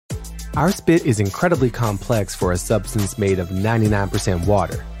Our spit is incredibly complex for a substance made of 99%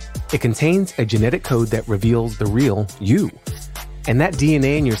 water. It contains a genetic code that reveals the real you. And that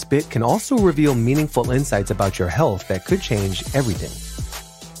DNA in your spit can also reveal meaningful insights about your health that could change everything.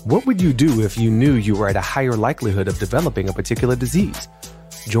 What would you do if you knew you were at a higher likelihood of developing a particular disease?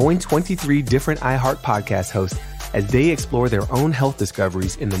 Join 23 different iHeart podcast hosts as they explore their own health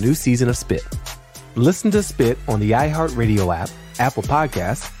discoveries in the new season of Spit. Listen to Spit on the iHeart Radio app, Apple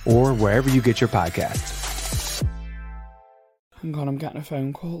Podcasts, or wherever you get your podcasts. Hang on, I'm getting a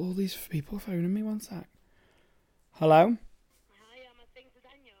phone call. All these people phoning me. 1 sec. Hello? Hi, I'm speaking to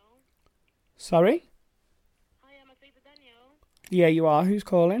Daniel. Sorry? Hi, I'm speaking to Daniel. Yeah, you are. Who's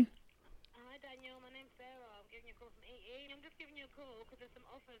calling? Hi, Daniel. My name's Sarah. I'm giving you a call from E14. I'm just giving you a call because there's some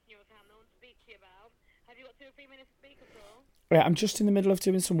offers in your account I want to speak to you about. Have you got 2 or 3 minutes to speak at all? Yeah, I'm just in the middle of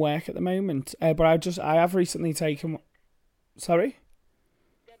doing some work at the moment, but I have recently taken... Sorry? Is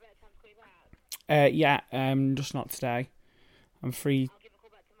there a better time to call you back? Yeah, just not today. I'm free. I'll give a call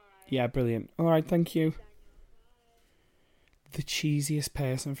back tomorrow. Yeah, brilliant. All right, thank you. The cheesiest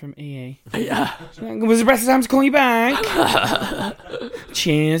person from EE. Yeah. Was the best time to call you back?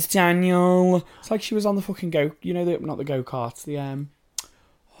 Cheers, Daniel. It's like she was on the fucking not the go-karts, the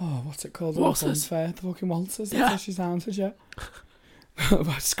what's it called? Waltzers. Fair, the fucking waltzers. That's Yeah. how she sounded, yeah.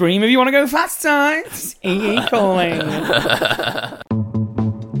 Scream if you want to go faster. It's EE calling.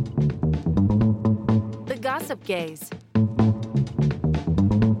 The Gossip Gaze.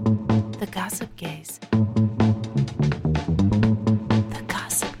 The Gossip Gaze. The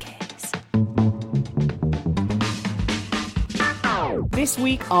Gossip Gaze. This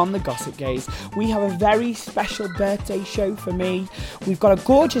week on The Gossip Gaze, we have a very special birthday show for me. We've got a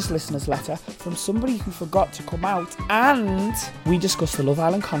gorgeous listener's letter from somebody who forgot to come out, and we discuss the Love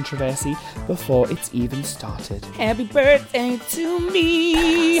Island controversy before it's even started. Happy birthday to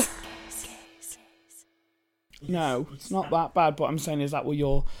me! No, it's not that bad, but I'm saying, is that what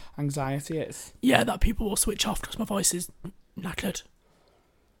your anxiety is? Yeah, that people will switch off because my voice is knackered.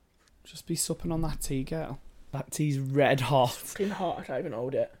 Just be supping on that tea, girl. That tea's red hot. Fucking hot, I can't even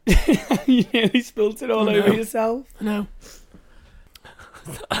hold it. You nearly spilt it all over yourself. I know.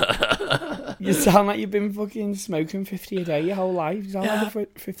 You sound like you've been fucking smoking 50 a day your whole life. You sound like a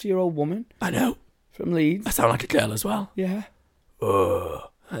 50-year-old woman I know. from Leeds. I sound like a girl as well. Yeah. Like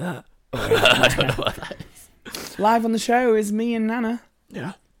that. I don't know what that is. Live on the show is me and Nana.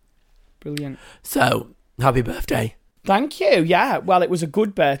 Yeah. Brilliant. So, happy birthday. Thank you. Yeah. Well, it was a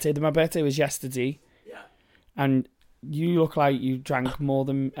good birthday. My birthday was yesterday. Yeah. And you look like you drank more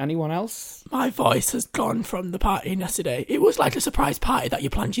than anyone else. My voice has gone from the party yesterday. It was like a surprise party that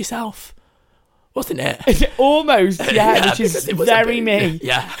you planned yourself, wasn't it? Is it almost? Yeah, which is very me.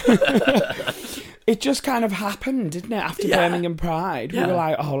 Yeah. It just kind of happened, didn't it? After Birmingham Pride, we were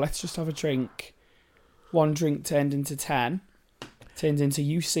like, oh, let's just have a drink. One drink turned into 10. Turned into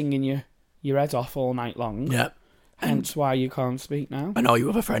you singing your head off all night long. Yeah. Hence why you can't speak now. And all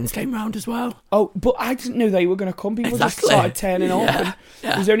your other friends came round as well. Oh, but I didn't know they were going to come. People just started turning up. And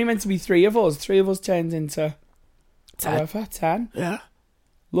Yeah. There's only meant to be 3 of us. 3 of us turned into 10. Yeah.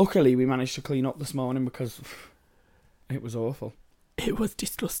 Luckily, we managed to clean up this morning because it was awful. It was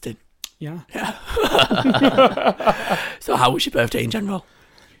disgusting. Yeah. Yeah. So how was your birthday in general?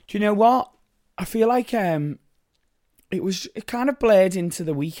 Do you know what? I feel like it kind of blurred into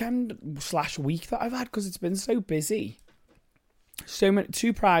the weekend / week that I've had because it's been so busy. So many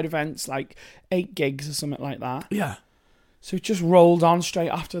 2 Pride events, like 8 gigs or something like that. Yeah. So it just rolled on straight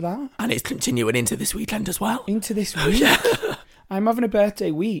after that. And it's continuing into this weekend as well. Into this week. Yeah. I'm having a birthday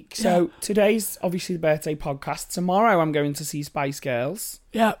week. So today's obviously the birthday podcast. Tomorrow I'm going to see Spice Girls.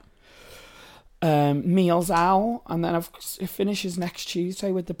 Yeah. Meals out, and then it finishes next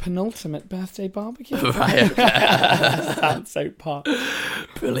Tuesday with the penultimate birthday barbecue. Right, okay. That's so pot.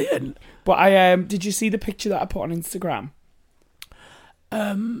 Brilliant. But did you see the picture that I put on Instagram?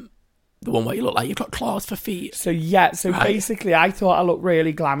 The one where you look like you've got claws for feet. So basically I thought I looked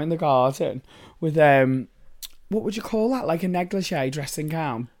really glam in the garden with what would you call that? Like a negligee dressing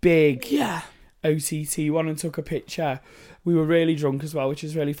gown. Big OTT one, and took a picture. We were really drunk as well, which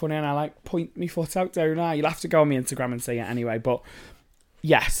is really funny, and I point my foot out, don't I? You'll have to go on my Instagram and see it anyway, but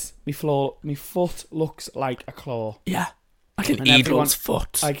yes, my foot looks like a claw. Yeah. Like an And eagle's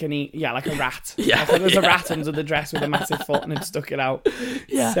foot. Like like a rat. Yeah, Like there's a rat under the dress with a massive foot and it stuck it out.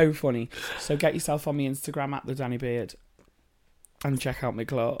 Yeah. So funny. So get yourself on my Instagram at the Danny Beard and check out my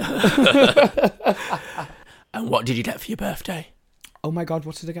claw. And what did you get for your birthday? Oh my God,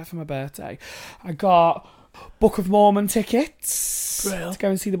 what did I get for my birthday? I got Book of Mormon tickets. Real. to go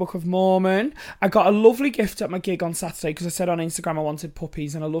and see the Book of Mormon. I got a lovely gift at my gig on Saturday because I said on Instagram I wanted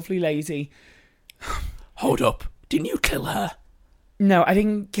puppies, and a lovely lady. Hold up. Didn't you kill her? No, I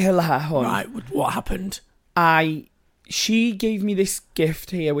didn't kill her, hon. Right, what happened? She gave me this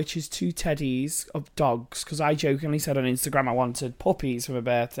gift here, which is 2 teddies of dogs, because I jokingly said on Instagram I wanted puppies for my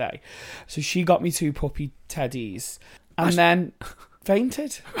birthday. So she got me 2 puppy teddies and then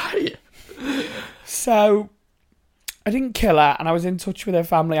fainted. Right. So I didn't kill her, and I was in touch with her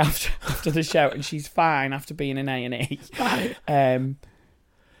family after the show, and she's fine after being in A&E. Right.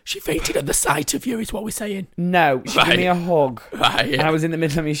 She fainted at the sight of you, is what we're saying. No, she gave me a hug. Right, yeah. And I was in the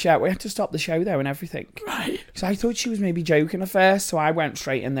middle of my show. We had to stop the show, though, and everything. Right. So I thought she was maybe joking at first, so I went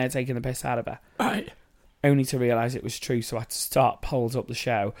straight in there taking the piss out of her. Right. Only to realise it was true, so I had to stop, hold up the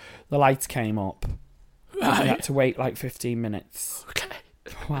show. The lights came up. Right. We had to wait like 15 minutes Okay.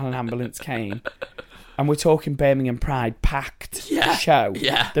 while an ambulance came. And we're talking Birmingham Pride, packed Yeah. show.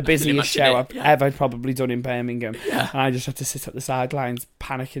 Yeah. The busiest I show can I've imagine it. ever probably done in Birmingham. Yeah. And I just had to sit at the sidelines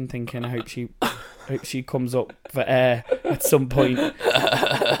panicking, thinking, I hope she comes up for air at some point. Do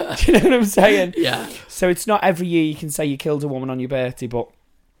you know what I'm saying? Yeah. So it's not every year you can say you killed a woman on your birthday, but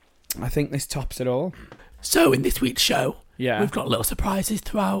I think this tops it all. So in this week's show, Yeah. we've got little surprises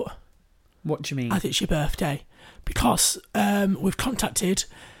throughout What do you mean? as it's your birthday. Because we've contacted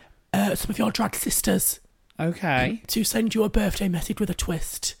some of your drag sisters Okay. to send you a birthday message with a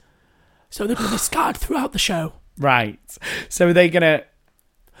twist. So they're going to be scattered throughout the show. Right. So are they going to...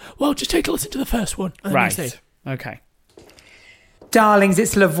 Well, just take a listen to the first one. And then you see. Okay. Darlings,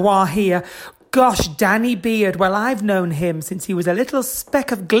 it's Lavoie here. Gosh, Danny Beard. Well, I've known him since he was a little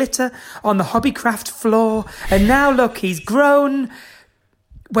speck of glitter on the hobbycraft floor. And now, look, he's grown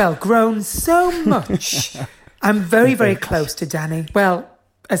so much. I'm very, very close to Danny. Well,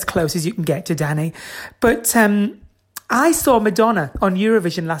 as close as you can get to Danny. But I saw Madonna on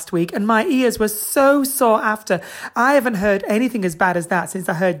Eurovision last week, and my ears were so sore after. I haven't heard anything as bad as that since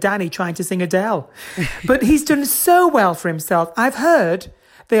I heard Danny trying to sing Adele. But he's done so well for himself. I've heard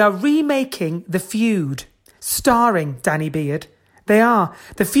they are remaking The Feud, starring Danny Beard. They are.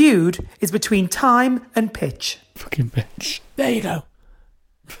 The feud is between time and pitch. Fucking bitch. There you go.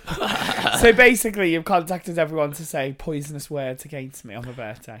 So basically, you've contacted everyone to say poisonous words against me on my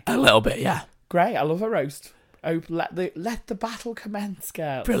birthday. A little bit, yeah. Great, I love a roast. Oh, let the battle commence,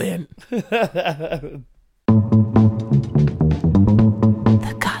 girl. Brilliant. The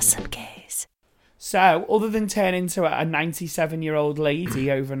Gossip Gaze. So, other than turning into a 97-year-old lady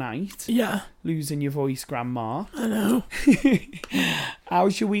overnight, Yeah, losing your voice, grandma, I know.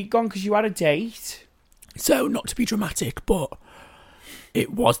 how's your week gone? Because you had a date. So, not to be dramatic, but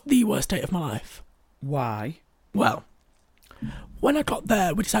it was the worst date of my life. Why? Well, when I got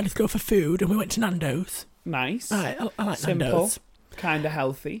there, we decided to go for food and we went to Nando's. Nice. I like Simple. Nando's. Kind of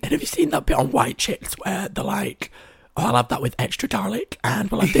healthy. And have you seen that bit on White Chicks where they're like, oh, I'll have that with extra garlic and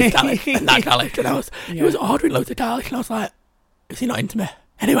we'll have this garlic and that garlic. And he was ordering loads of garlic and I was like, is he not into me?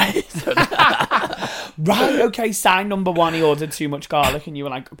 Anyway. So Right, okay, sign number 1, he ordered too much garlic and you were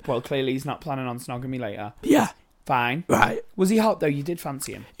like, well, clearly he's not planning on snogging me later. yeah, Fine. right. Was he hot though? You did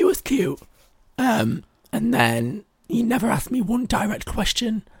fancy him. It was cute. And then he never asked me one direct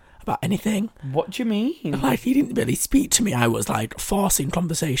question about anything. What do you mean? Like, he didn't really speak to me. I was like forcing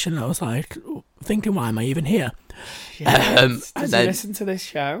conversation. I was like thinking, why am I even here? Does and he then, listen to this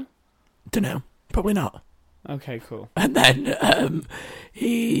show? don't know, probably not. Okay, cool. And then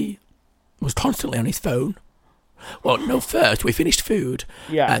he was constantly on his phone. Well, no, first we finished food.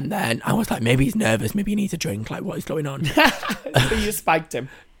 Yeah. And then I was like, maybe he's nervous. Maybe he needs a drink. Like, what is going on? So you spiked him.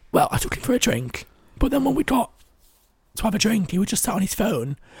 Well, I took him for a drink. But then when we got to have a drink, he was just sat on his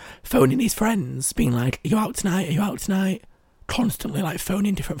phone, phoning his friends, being like, are you out tonight? Are you out tonight? Constantly, like,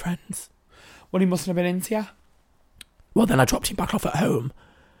 phoning different friends. Well, he mustn't have been into you. Well, then I dropped him back off at home.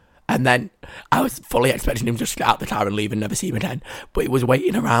 And then I was fully expecting him just to get out the car and leave and never see him again. But he was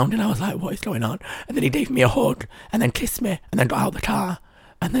waiting around and I was like, what is going on? And then he gave me a hug and then kissed me and then got out of the car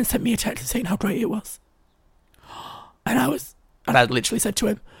and then sent me a text saying how great it was. And I literally said to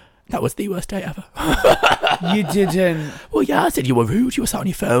him, that was the worst date ever. You didn't. Well, yeah, I said you were rude, you were sat on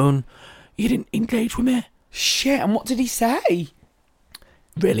your phone, you didn't engage with me. Shit, and what did he say?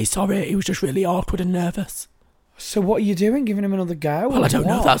 Really sorry, he was just really awkward and nervous. So what are you doing? Giving him another go? Well, or I don't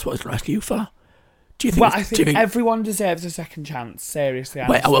know if what? that's what I was going to ask you for. Do you think... Well, I do you think everyone deserves a second chance. Seriously.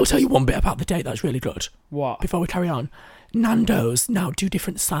 Wait, I will tell you one bit about the date that's really good. What? Before we carry on. Nando's now do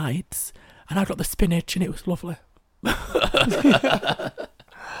different sides. And I got the spinach and it was lovely.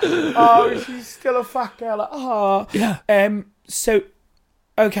 Oh, she's still a fat girl. Like, oh. Yeah. So,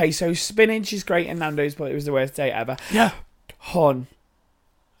 okay, so spinach is great in Nando's, but it was the worst date ever. Yeah. Hun,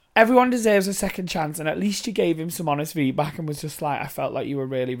 everyone deserves a second chance, and at least you gave him some honest feedback and was just like, I felt like you were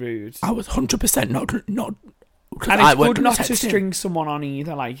really rude. I was 100% not. And it's good not to string someone on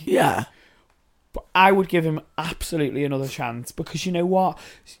either. Like, yeah. But I would give him absolutely another chance, because you know what?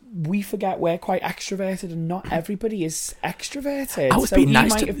 We forget we're quite extroverted, and not everybody is extroverted. I was being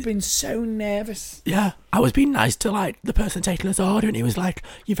nice. He might have been so nervous. Yeah, I was being nice to like the person taking his order, and he was like,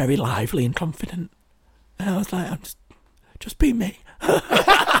 "You're very lively and confident," and I was like, "I'm just be me."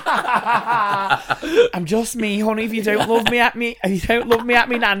 I'm just me, honey. If you don't love me at me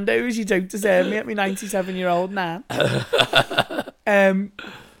Nando's, you don't deserve me at me 97-year-old nan.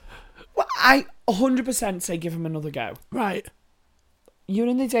 Well, I 100% say give him another go. Right. You're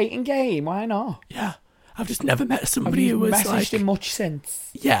in the dating game. Why not? Yeah. I've just never met somebody who was messaged him much since?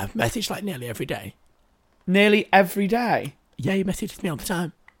 Yeah, messaged like nearly every day. Nearly every day? Yeah, he messages me all the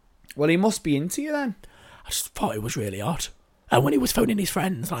time. Well, he must be into you then. I just thought it was really odd. And when he was phoning his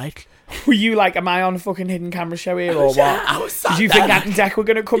friends, like... Were you like, am I on a fucking hidden camera show here or what? I was sat Did you there, think Ant and Dec were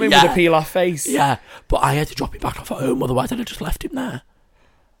going to come in with a peel-off face? Yeah, but I had to drop him back off at home, otherwise I'd have just left him there.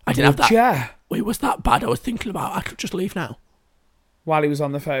 I didn't have that... Yeah. It was that bad. I was thinking about I could just leave now. While he was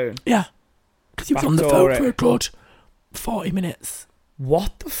on the phone? Yeah. Because he was on the phone for a good 40 minutes.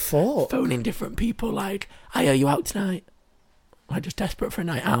 What the fuck? Phoning different people like, hey, are you out tonight? I'm just desperate for a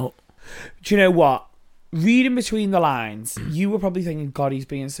night out. Do you know what? Reading between the lines, you were probably thinking, God, he's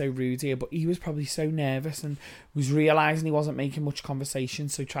being so rude here, but he was probably so nervous and was realising he wasn't making much conversation,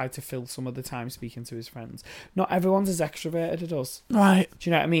 so tried to fill some of the time speaking to his friends. Not everyone's as extroverted as us. Right. Do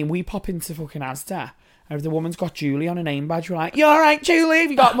you know what I mean? We pop into fucking Asda, and if the woman's got Julie on a name badge, we're like, you alright, Julie?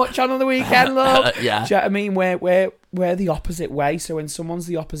 Have you got much on the weekend, love? Yeah. Do you know what I mean? We're the opposite way, so when someone's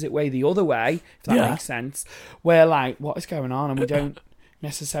the opposite way the other way, if that makes sense, we're like, what is going on? And we don't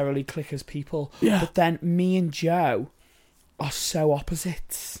necessarily click as people. Yeah. But then me and Joe are so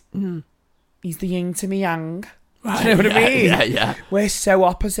opposites. Mm. He's the yin to me yang. Right. Do you know what I mean? Yeah. We're so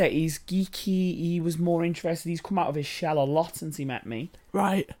opposite. He's geeky. He was more interested. He's come out of his shell a lot since he met me.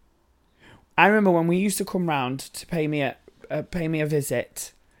 Right. I remember when we used to come round to pay me a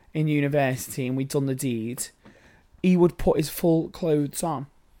visit in university, and we'd done the deed. He would put his full clothes on,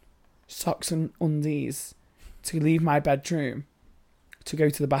 socks and undies, to leave my bedroom, to go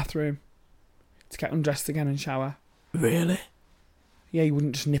to the bathroom, to get undressed again and shower. Really? Yeah, he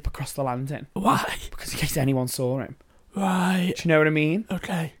wouldn't just nip across the landing. Why? Because in case anyone saw him. Right. Do you know what I mean?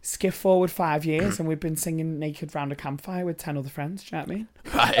 Okay. Skip forward 5 years and we've been singing naked round a campfire with 10 other friends. Do you know what I mean?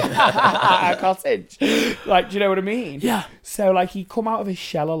 Right. At a cottage. Like, do you know what I mean? Yeah. So, like, he come out of his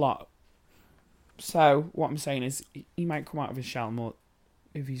shell a lot. So, what I'm saying is, he might come out of his shell more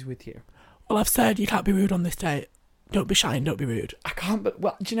if he's with you. Well, I've said you can't be rude on this date. Don't be shy and don't be rude. I can't, but,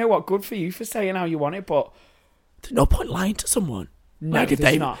 well, do you know what? Good for you for saying how you want it, but... There's no point lying to someone. No, like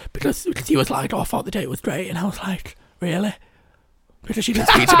there's not. Because he was like, oh, I thought the date was great. And I was like, really? Because she didn't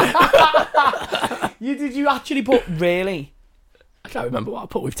speak to me. Did you actually put really? I can't remember what I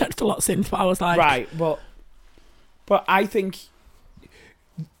put. We've texted a lot since, but I was like... Right, but I think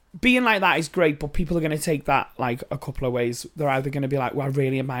being like that is great, but people are going to take that like a couple of ways. They're either going to be like, well, I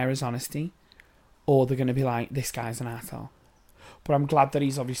really admire his honesty, or they're going to be like, this guy's an asshole. But I'm glad that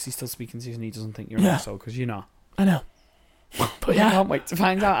he's obviously still speaking to you and he doesn't think you're an asshole, because you're not. I know. But yeah. I can't wait to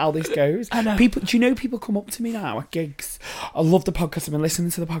find out how this goes. I know. People, do you know people come up to me now at gigs? I love the podcast. I've been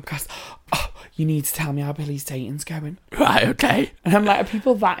listening to the podcast. Oh, you need to tell me how Billy's dating's going. Right, okay. And I'm like, are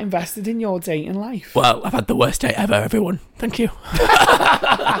people that invested in your dating life? Well, I've had the worst date ever, everyone. Thank you.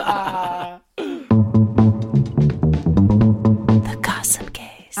 The Gossip Case.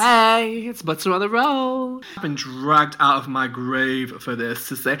 Hey, it's Butter on the Roll. I've been dragged out of my grave for this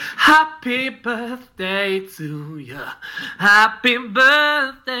to say happy birthday to you. Happy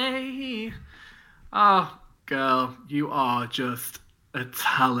birthday. Oh, girl, you are just a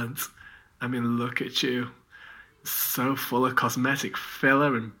talent. I mean, look at you. So full of cosmetic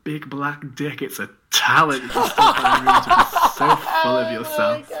filler and big black dick. It's a talent. It's just so full of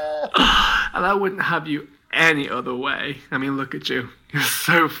yourself. And I wouldn't have you any other way. I mean, look at you. You're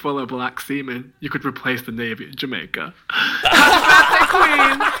so full of black semen. You could replace the Navy in Jamaica. Happy birthday,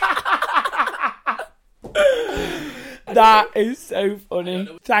 Queen! That is so funny.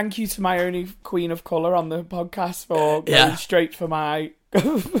 Thank you to my only queen of colour on the podcast for going straight for my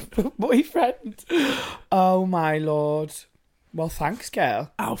boyfriend. Oh my lord. Well, thanks,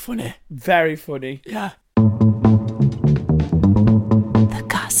 girl. How funny. Very funny. Yeah. The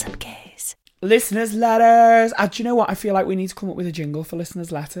Gossip Case. Listeners' letters. Do you know what? I feel like we need to come up with a jingle for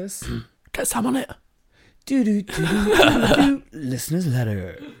listeners' letters. Get Sam on it. Do. Listeners'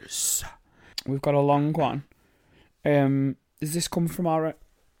 letters. We've got a long one. Does this come from our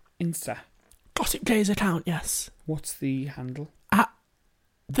Insta? Gossip Days account, yes. What's the handle? At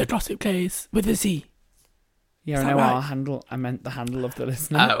the Gossip Days with a Z. Yeah, Is I that know right? our handle. I meant the handle of the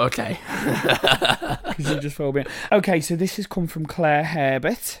listener. Oh, okay. Because you just phobia. Okay, so this has come from Claire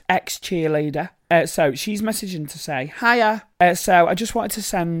Herbert, ex-cheerleader. So she's messaging to say, hiya. So I just wanted to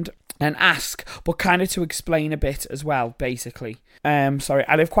send and ask, but kind of to explain a bit as well, basically. Sorry,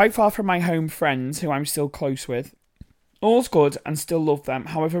 I live quite far from my home friends, who I'm still close with. All's good and still love them.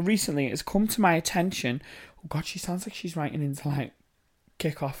 However, recently it has come to my attention. Oh God, she sounds like she's writing into like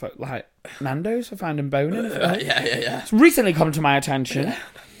kick off at like Nando's for finding bone in it. Yeah. It's recently come to my attention.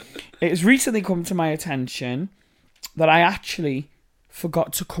 It has recently come to my attention that I actually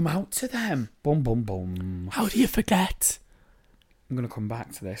forgot to come out to them. Bum bum bum. How do you forget? I'm going to come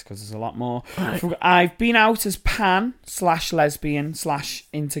back to this because there's a lot more. Right. I've been out as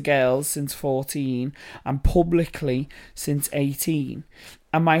pan/lesbian/into girls since 14 and publicly since 18.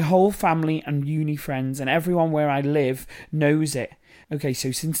 And my whole family and uni friends and everyone where I live knows it. Okay,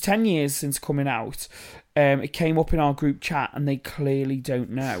 so since 10 years since coming out, it came up in our group chat and they clearly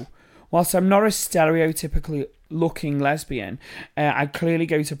don't know. Whilst I'm not a stereotypically looking lesbian, I clearly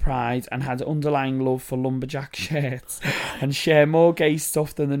go to Pride and had underlying love for lumberjack shirts and share more gay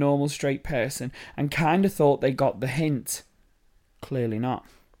stuff than the normal straight person and kind of thought they got the hint. Clearly not.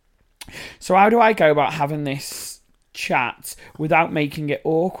 So how do I go about having this chat without making it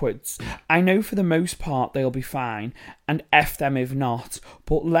awkward? I know for the most part they'll be fine, and F them if not,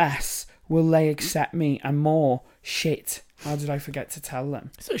 but less, will they accept me, and more, shit, how did I forget to tell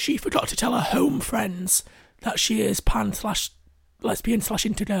them? So she forgot to tell her home friends that she is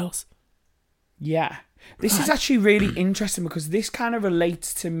pan/lesbian/into girls. Yeah. This is actually really interesting because this kind of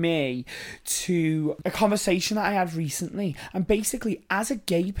relates to me to a conversation that I had recently. And basically, as a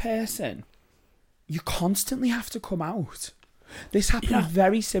gay person, you constantly have to come out. This happened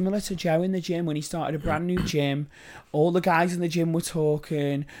very similar to Joe in the gym when he started a brand new gym. All the guys in the gym were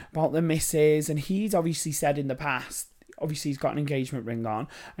talking about the misses, and he's obviously said in the past, obviously he's got an engagement ring on,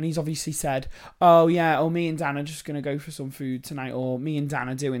 and he's obviously said, me and Dan are just going to go for some food tonight, or me and Dan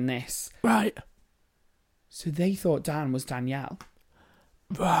are doing this. Right. So they thought Dan was Danielle.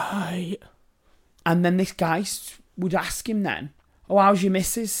 Right. And then this guy would ask him then, oh, how's your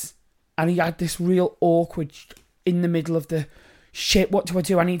missus? And he had this real awkward in the middle of the shit, what do I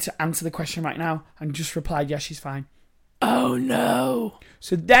do? I need to answer the question right now. And just replied, yeah, she's fine. Oh, no.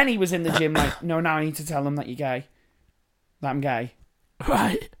 So then he was in the gym like, no, now I need to tell them that you're gay. That I'm gay.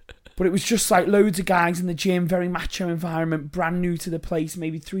 Right. But it was just like loads of guys in the gym, very macho environment, brand new to the place,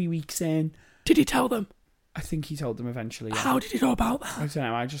 maybe 3 weeks in. Did he tell them? I think he told them eventually. Yeah. How did he go about that? I don't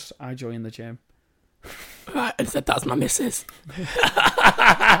know, I joined the gym. Right, and said, that's my missus.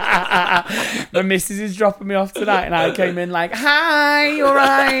 My missus is dropping me off tonight, and I came in like, hi, you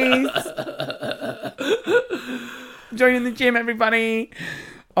alright? Joining the gym, everybody.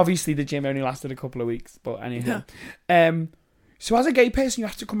 Obviously, the gym only lasted a couple of weeks, but anyhow. Yeah. So as a gay person, you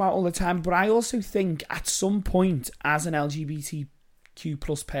have to come out all the time, but I also think at some point, as an LGBTQ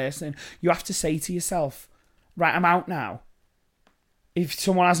plus person, you have to say to yourself, right, I'm out now. If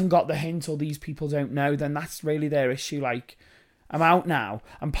someone hasn't got the hint or these people don't know, then that's really their issue. Like, I'm out now.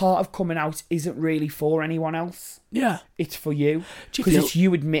 And part of coming out isn't really for anyone else. Yeah. It's for you. Because it's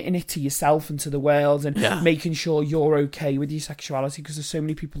you admitting it to yourself and to the world and making sure you're okay with your sexuality, because there's so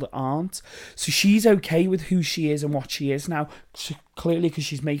many people that aren't. So she's okay with who she is and what she is now, clearly because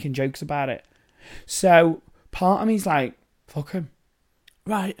she's making jokes about it. So part of me's like, fuck him.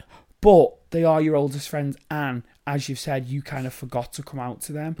 Right. But they are your oldest friends, and as you've said, you kind of forgot to come out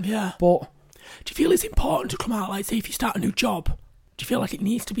to them. Yeah. But do you feel it's important to come out? Like, say, if you start a new job, do you feel like it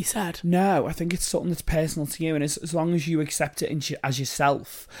needs to be said? No, I think it's something that's personal to you, and as long as you accept it as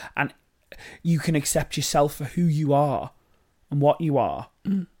yourself, and you can accept yourself for who you are and what you are,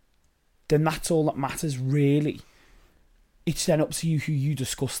 then that's all that matters, really. It's then up to you who you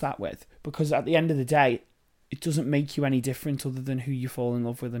discuss that with, because at the end of the day, it doesn't make you any different other than who you fall in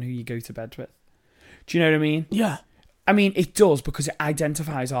love with and who you go to bed with. Do you know what I mean? Yeah. I mean, it does, because it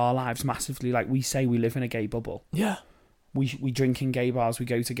identifies our lives massively. Like we say, we live in a gay bubble. Yeah. We drink in gay bars, we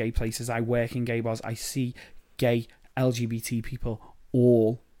go to gay places, I work in gay bars, I see gay LGBT people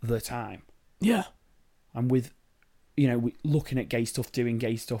all the time. Yeah. I'm with, looking at gay stuff, doing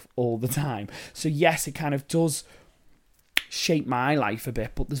gay stuff all the time. So yes, it kind of does shape my life a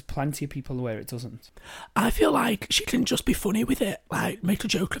bit, but there's plenty of people where it doesn't. I feel like she can just be funny with it, like make a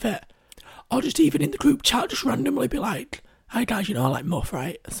joke of it. Or just even in the group chat, just randomly be like, hi guys, I like muff,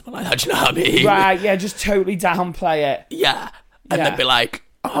 right? Something like that, do you know what I mean? Right, yeah, just totally downplay it. Yeah. And then be like,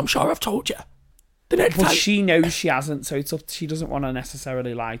 oh, I'm sure I've told you. The next But time, she knows she hasn't, so it's up. She doesn't want to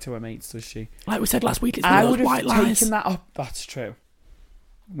necessarily lie to her mates, does she? like we said last week, it's one I of would those have white lies. taken that up. That's true.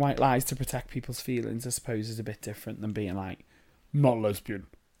 White lies to protect people's feelings, I suppose, is a bit different than being like, not lesbian.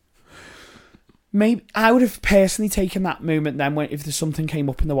 Maybe I would have personally taken that moment then when if there's something came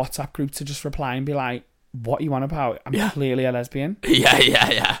up in the WhatsApp group to just reply and be like, what are you on about? I'm clearly a lesbian.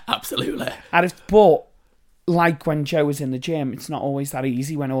 Yeah, absolutely. But like when Joe was in the gym, it's not always that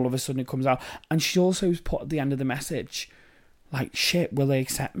easy when all of a sudden it comes out. And she also put at the end of the message, like, shit, will they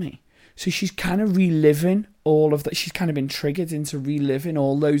accept me? So she's kind of reliving all of that. She's kind of been triggered into reliving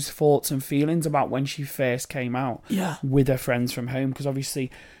all those thoughts and feelings about when she first came out with her friends from home. Because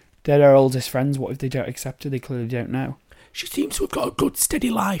obviously they're her oldest friends. What if they don't accept her? They clearly don't know. She seems to have got a good, steady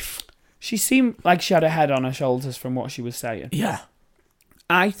life. She seemed like she had her head on her shoulders from what she was saying. Yeah.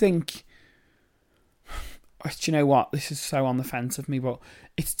 I think, do you know what? This is so on the fence of me, but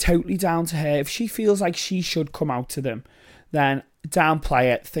it's totally down to her. If she feels like she should come out to them, then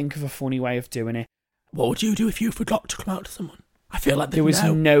downplay it. Think of a funny way of doing it. What would you do if you forgot to come out to someone? I feel like there was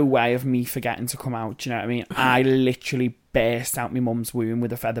no way of me forgetting to come out. Do you know what I mean? I literally burst out my mum's womb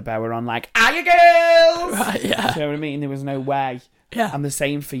with a feather boa on, like, "Are you girls?" Right, yeah. Do you know what I mean? There was no way. Yeah. And the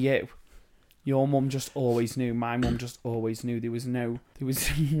same for you. Your mum just always knew. My mum just always knew. There's no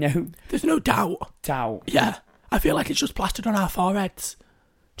doubt. Yeah. I feel like it's just plastered on our foreheads.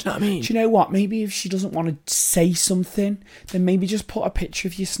 Do you know what I mean? Do you know what? Maybe if she doesn't want to say something, then maybe just put a picture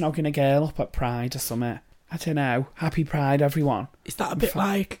of you snogging a girl up at Pride or something. I don't know. Happy Pride, everyone. Is that a bit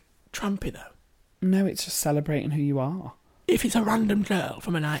like trampy, though? No, it's just celebrating who you are. If it's a random girl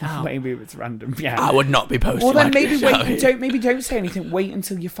from a night out, maybe if it's random, yeah. I would not be posting. Well, then like maybe this, don't say anything. Wait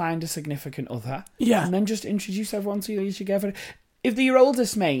until you find a significant other, and then just introduce everyone to you together. If they're your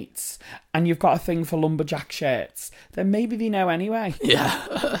oldest mates and you've got a thing for lumberjack shirts, then maybe they know anyway.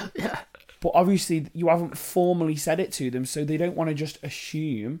 Yeah, yeah. But obviously, you haven't formally said it to them, so they don't want to just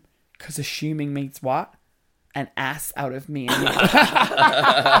assume, because assuming makes what? An ass out of me.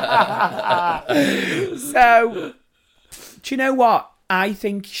 So, do you know what? I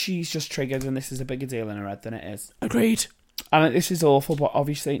think she's just triggered and this is a bigger deal in her head than it is. Agreed. And this is awful, but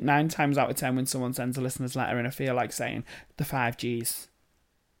obviously 9 times out of 10 when someone sends a listener's letter and I feel like saying the 5 Gs.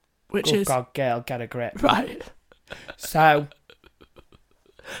 Which Good is... God, girl, get a grip. Right. So...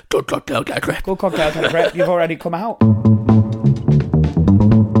 Good God, girl, get a grip. Good God, girl, get a grip. You've already come out.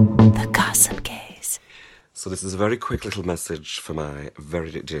 The Gossip Gaze. So this is a very quick little message for my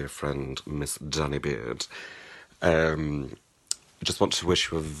very dear friend, Miss Danny Beard. I just want to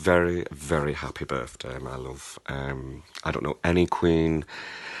wish you a very, very happy birthday, my love. I don't know any queen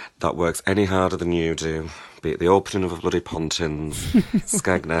that works any harder than you do, be it the opening of a bloody Pontins,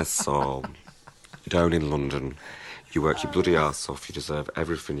 Skegness, or down in London. You work your bloody arse off, you deserve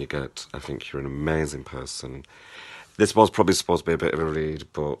everything you get. I think you're an amazing person. This was probably supposed to be a bit of a read,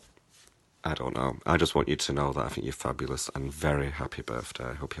 but I don't know. I just want you to know that I think you're fabulous and very happy birthday.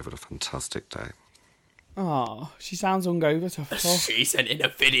 I hope you're having a fantastic day. Oh, she sounds hungover to fuck. She sent in a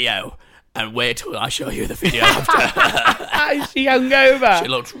video, and wait till I show you the video after. Is she hungover? She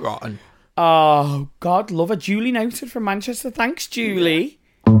looks rotten. Oh, God, love her. Julie noted from Manchester. Thanks, Julie.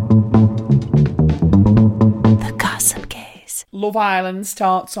 The Gossip Gaze. Love Island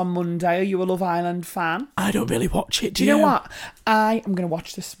starts on Monday. Are you a Love Island fan? I don't really watch it, Do you know what? I am going to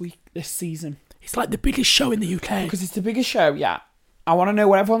watch this season. It's like the biggest show in the UK. Because it's the biggest show, yeah. I want to know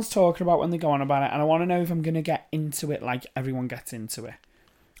what everyone's talking about when they go on about it, and I want to know if I'm going to get into it like everyone gets into it.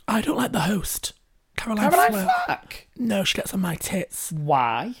 I don't like the host. Caroline Flack? No, she gets on my tits.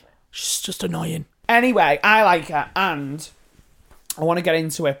 Why? She's just annoying. Anyway, I like her, and I want to get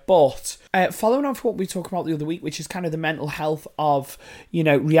into it, but following on from what we talked about the other week, which is kind of the mental health of, you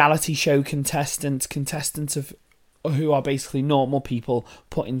know, reality show contestants of who are basically normal people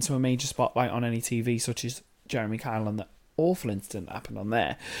put into a major spotlight on any TV, such as Jeremy Kyle and the awful incident that happened on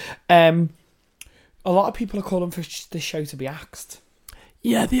there. A lot of people are calling for this show to be axed.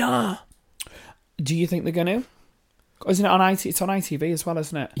 Yeah, they are. Do you think they're going to? Isn't it on ITV? It's on ITV as well,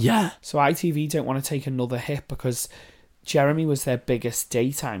 isn't it? Yeah. So ITV don't want to take another hit because Jeremy was their biggest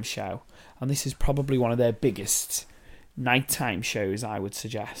daytime show, and this is probably one of their biggest nighttime shows, I would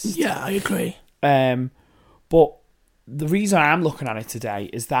suggest. Yeah, I agree. But the reason I'm looking at it today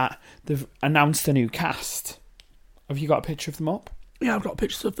is that they've announced a new cast. Have you got a picture of them up? Yeah, I've got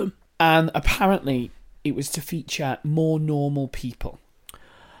pictures of them. And apparently it was to feature more normal people.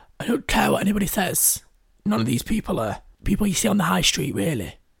 I don't care what anybody says. None of these people are people you see on the high street,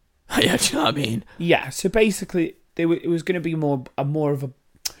 really. Yeah, do you know what I mean? Yeah, so basically it was going to be more of a,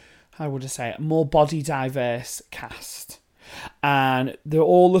 how would I say it, more body diverse cast. And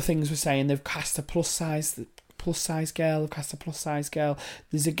all the things we're saying, they've cast a plus size girl, they've cast a plus size girl.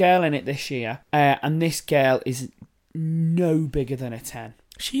 There's a girl in it this year, and this girl is no bigger than a 10.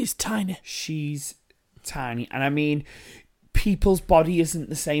 She's tiny. She's tiny. And I mean, people's body isn't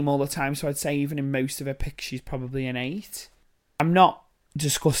the same all the time, so I'd say even in most of her pics, she's probably an 8. I'm not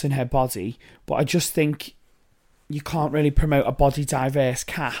discussing her body, but I just think you can't really promote a body diverse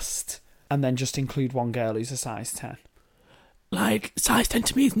cast and then just include one girl who's a size 10. Like, size 10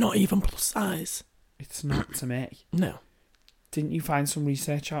 to me is not even plus size. It's not to me. No. Didn't you find some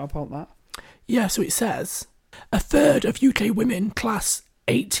research out about that? Yeah, so it says a third of UK women class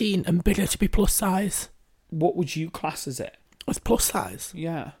 18 and bigger to be plus size. What would you class as it? As plus size?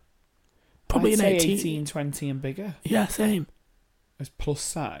 Yeah. Probably I'd an say 18. 18, 20 and bigger. Yeah, same. As plus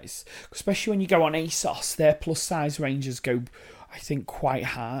size. Especially when you go on ASOS, their plus size ranges go, I think, quite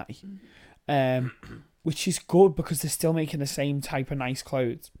high. Which is good because they're still making the same type of nice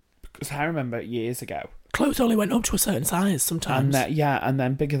clothes. Because I remember years ago. Clothes only went up to a certain size sometimes. And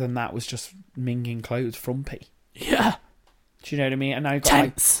then bigger than that was just minging clothes, frumpy. Yeah. Do you know what I mean? And now you've got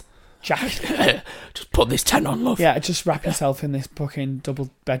Tents. jacket. Just put this tent on, love. Yeah, just wrap yourself in this fucking double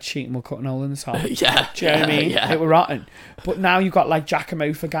bed sheet and we'll cut an hole in the top. Yeah. Do you know what I mean? Yeah. It were rotten. But now you've got like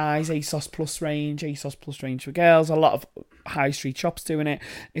Giacomo for guys, ASOS Plus range for girls. A lot of high street shops doing it.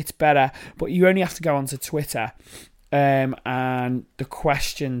 It's better. But you only have to go onto Twitter. And the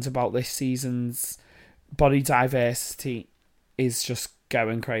questions about this season's body diversity is just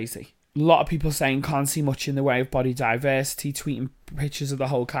going crazy. A lot of people saying can't see much in the way of body diversity, tweeting pictures of the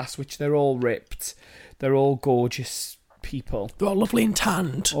whole cast, which they're all ripped. They're all gorgeous people. They're all lovely and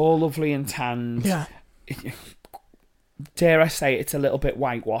tanned. All lovely and tanned. Yeah. Dare I say it's a little bit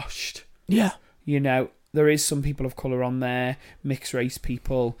whitewashed. Yeah. You know, there is some people of colour on there, mixed race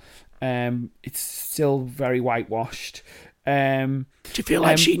people. It's still very whitewashed. Do you feel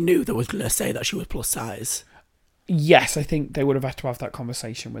like she knew they was going to say that she was plus size? Yes, I think they would have had to have that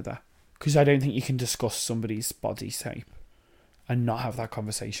conversation with her. Because I don't think you can discuss somebody's body shape and not have that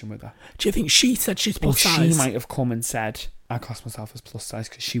conversation with her. Do you think she said she's plus Well, size? she might have come and said, I class myself as plus size,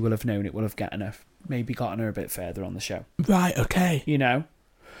 because she will have known it would have maybe gotten her a bit further on the show. Right, okay. You know?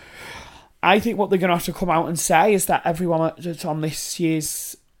 I think what they're going to have to come out and say is that everyone that's on this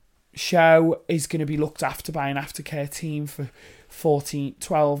year's show is going to be looked after by an aftercare team for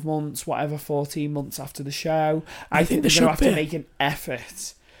 12 months, whatever, 14 months after the show. I think they're going to have to make an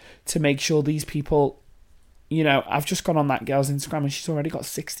effort to make sure these people, you know, I've just gone on that girl's Instagram and she's already got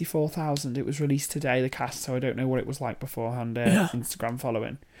 64,000. It was released today, the cast, so I don't know what it was like beforehand, Instagram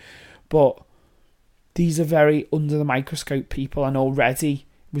following. But these are very under the microscope people, and already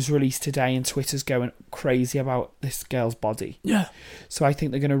was released today and Twitter's going crazy about this girl's body. Yeah. So I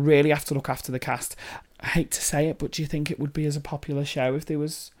think they're going to really have to look after the cast. I hate to say it, but do you think it would be as a popular show if there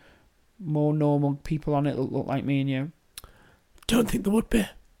was more normal people on it that look like me and you? Don't think there would be.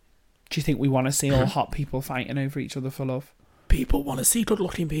 Do you think we want to see all hot people fighting over each other for love? People want to see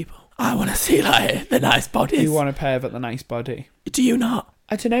good-looking people. I want to see, like, the nice bodies. You want to pervert the nice body? Do you not?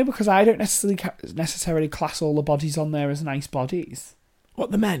 I don't know, because I don't necessarily class all the bodies on there as nice bodies.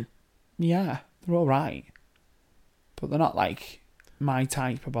 What, the men? Yeah, they're all right. But they're not, like, my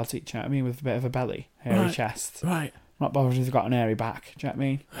type of body, do you know what I mean? With a bit of a belly, hairy chest. Right. I'm not bothered if they've got an hairy back, do you know what I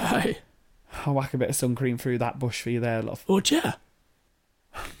mean? Right. I'll whack a bit of sun cream through that bush for you there, love. Would you?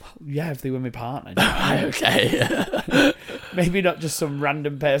 Yeah, if they were my partner. Right, okay. Maybe not just some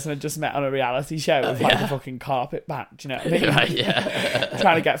random person I just met on a reality show with like a fucking carpet back, do you know what I mean? Right, yeah.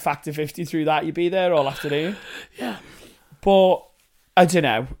 Trying to get Factor 50 through that, you'd be there all afternoon. Yeah. But, I don't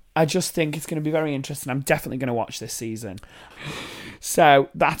know. I just think it's going to be very interesting. I'm definitely going to watch this season. So,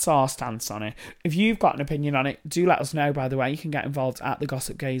 that's our stance on it. If you've got an opinion on it, do let us know, by the way. You can get involved at The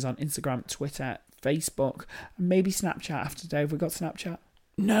Gossip Gaze on Instagram, Twitter, Facebook, and maybe Snapchat after today. Have we got Snapchat?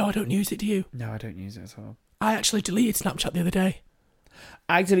 No, I don't use it, do you? No, I don't use it at all. I actually deleted Snapchat the other day.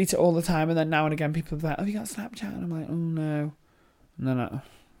 I delete it all the time, and then now and again people are like, have you got Snapchat? And I'm like, oh no. No.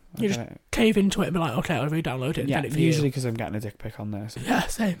 You just cave into it and be like, okay, I'll re-download it and get it for you. Usually because I'm getting a dick pic on there. So. Yeah,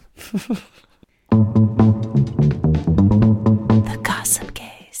 same. The Gossip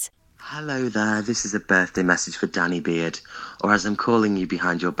Gaze. Hello there, this is a birthday message for Danny Beard, or as I'm calling you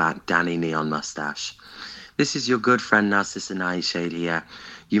behind your back, Danny Neon Mustache. This is your good friend Narcissa Nightshade here.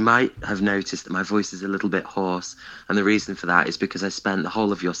 You might have noticed that my voice is a little bit hoarse, and the reason for that is because I spent the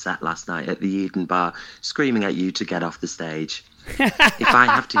whole of your set last night at the Eden Bar screaming at you to get off the stage. If I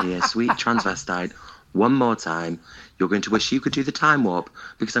have to hear Sweet Transvestite one more time, you're going to wish you could do the time warp,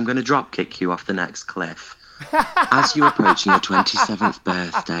 because I'm going to drop kick you off the next cliff. As you're approaching your 27th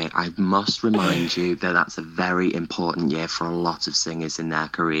birthday, I must remind you that that's a very important year for a lot of singers in their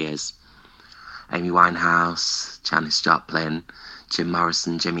careers. Amy Winehouse, Janis Joplin, Jim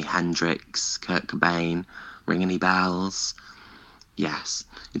Morrison, Jimi Hendrix, Kurt Cobain. Ring any bells? Yes,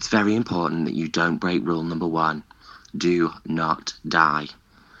 it's very important that you don't break rule number 1. Do not die.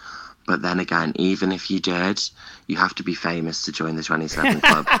 But then again, even if you did, you have to be famous to join the 27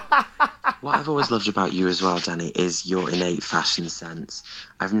 Club. What I've always loved about you as well, Danny, is your innate fashion sense.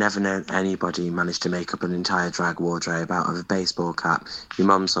 I've never known anybody manage to make up an entire drag wardrobe out of a baseball cap, your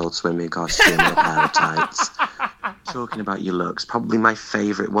mum's old swimming costume, and a pair of tights. Talking about your looks, probably my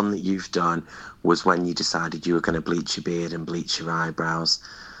favourite one that you've done was when you decided you were going to bleach your beard and bleach your eyebrows.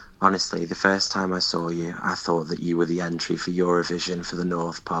 Honestly, the first time I saw you, I thought that you were the entry for Eurovision for the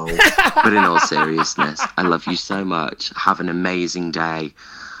North Pole. But in all seriousness, I love you so much. Have an amazing day.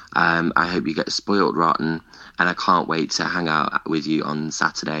 I hope you get spoiled rotten, and I can't wait to hang out with you on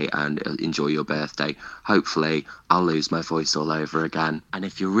Saturday and enjoy your birthday. Hopefully, I'll lose my voice all over again. And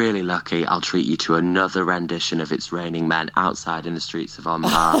if you're really lucky, I'll treat you to another rendition of It's Raining Men outside in the streets of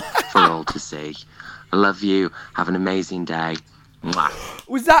Omaha for all to see. I love you. Have an amazing day. Mwah.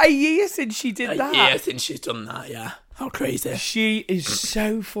 Was that a year since she did that? A year since she's done that, yeah. How crazy. She is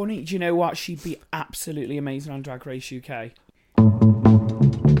so funny. Do you know what? She'd be absolutely amazing on Drag Race UK.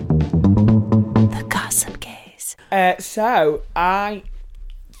 The Gossip Case. So, I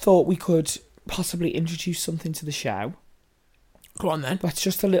thought we could possibly introduce something to the show. Go on then. That's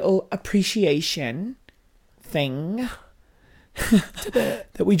just a little appreciation thing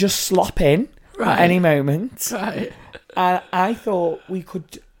that we just slop in at any moment. Right. And I thought we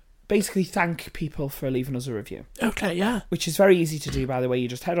could basically thank people for leaving us a review. Okay, yeah. Which is very easy to do, by the way. You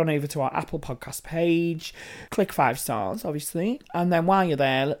just head on over to our Apple Podcast page, click 5 stars, obviously, and then while you're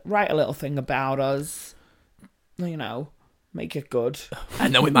there, write a little thing about us, you know, make it good.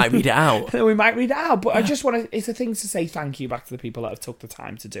 And then we might read it out. But I just want to, it's a thing to say thank you back to the people that have took the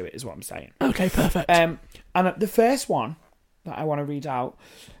time to do it, is what I'm saying. Okay, perfect. And the first one that I want to read out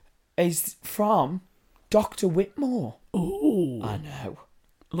is from Dr. Whitmore. Ooh. I know.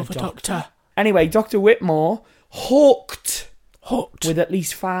 Love a doctor. Anyway, Dr. Whitmore, hooked. Hooked. With at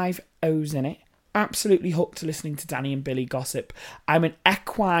least 5 O's in it. Absolutely hooked to listening to Danny and Billy gossip. I'm an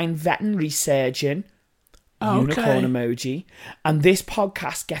equine veterinary surgeon. Unicorn emoji. And this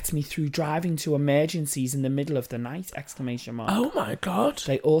podcast gets me through driving to emergencies in the middle of the night, ! Oh my God.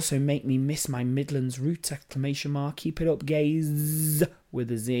 They also make me miss my Midlands roots, ! Keep it up, gays. With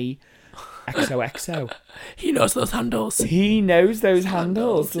a Z. XOXO. He knows those handles. He knows those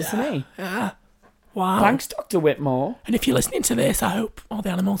handles, doesn't he? Yeah. Wow. Thanks, Dr. Whitmore. And if you're listening to this, I hope all the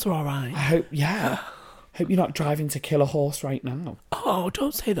animals are all right. I hope, yeah. Hope you're not driving to kill a horse right now. Oh,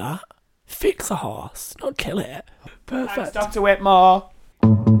 don't say that. Fix a horse, not kill it. Perfect. Thanks, Dr. Whitmore. The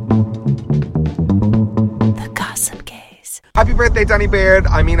Gossip Case. Happy birthday, Danny Beard.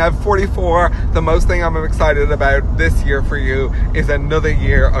 I mean, I'm 44. The most thing I'm excited about this year for you is another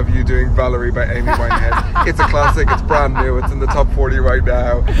year of you doing Valerie by Amy Winehouse. It's a classic. It's brand new. It's in the top 40 right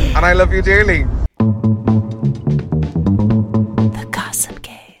now. And I love you dearly. The Gossip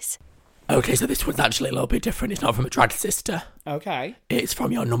Case. Okay, so this one's actually a little bit different. It's not from a drag sister. Okay. It's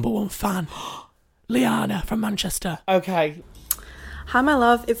from your number one fan, Liana from Manchester. Okay. Hi, my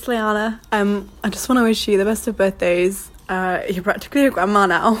love. It's Liana. I just want to wish you the best of birthdays. You're practically a grandma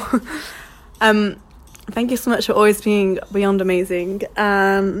now. Thank you so much for always being beyond amazing.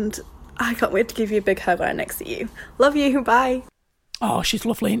 And I can't wait to give you a big hug right next to you. Love you. Bye. Oh, she's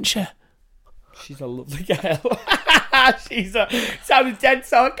lovely, isn't she? She's a lovely girl. Sounded dead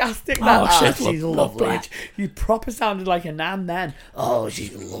sarcastic. She's lovely. You proper sounded like a nan then. Oh,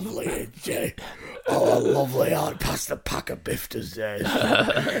 she's lovely, isn't she? Oh, lovely. I'd pass the pack of bifters there.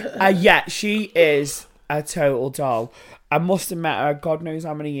 Yeah, she is a total doll. I must have met her God knows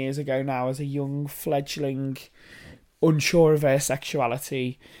how many years ago now as a young fledgling, unsure of her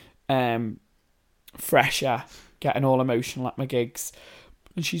sexuality, fresher, getting all emotional at my gigs.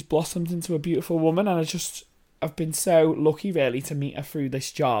 And she's blossomed into a beautiful woman, and I've been so lucky really to meet her through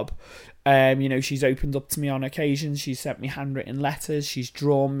this job. You know, she's opened up to me on occasions, she's sent me handwritten letters, she's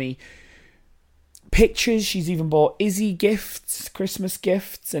drawn me pictures, she's even bought Izzy gifts, Christmas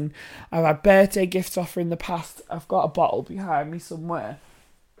gifts, and I've had birthday gifts off her in the past. I've got a bottle behind me somewhere.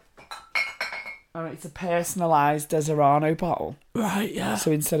 And it's a personalised Deserano bottle. Right, yeah.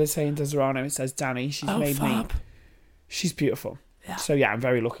 So instead of saying Deserano, it says Danny. She's made fab. me. She's beautiful. Yeah. So yeah, I'm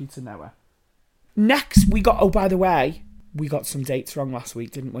very lucky to know her. Next, by the way, we got some dates wrong last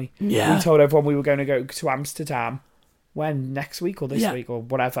week, didn't we? Yeah. We told everyone we were going to go to Amsterdam. When? Next week or this week or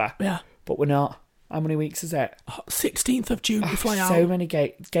whatever. Yeah. But we're not. How many weeks is it? 16th of June we fly out. So many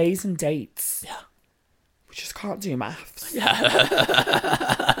gays and dates. Yeah. We just can't do maths. Yeah.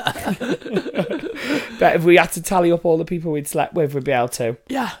 But if we had to tally up all the people we'd slept with, we'd be able to.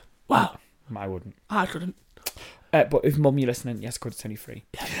 Yeah. Wow. I wouldn't. I couldn't. But if Mum, you're listening, yes, good, it's only free.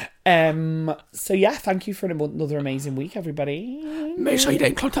 Yeah. So yeah, thank you for another amazing week, everybody. Make sure you get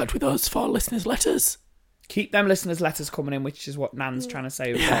in contact with us for listeners' letters. Keep them listeners' letters coming in, which is what Nan's trying to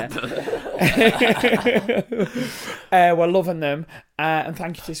say over there. We're loving them. And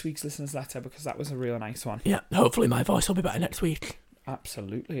thank you for this week's listeners' letter, because that was a real nice one. Yeah, hopefully my voice will be better next week.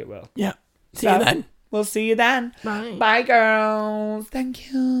 Absolutely it will. Yeah. See you then. We'll see you then. Bye. Bye, girls.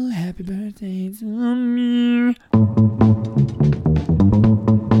 Thank you. Happy birthday to me.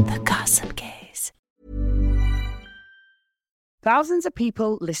 The Gossip Gaze. Thousands of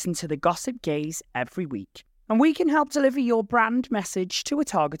people listen to The Gossip Gaze every week, and we can help deliver your brand message to a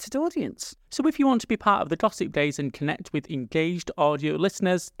targeted audience. So if you want to be part of The Gossip Gaze and connect with engaged audio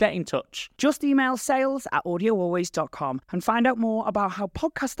listeners, get in touch. Just email sales@audioalways.com and find out more about how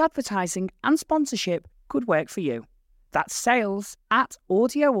podcast advertising and sponsorship could work for you. That's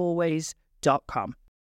sales@audioalways.com.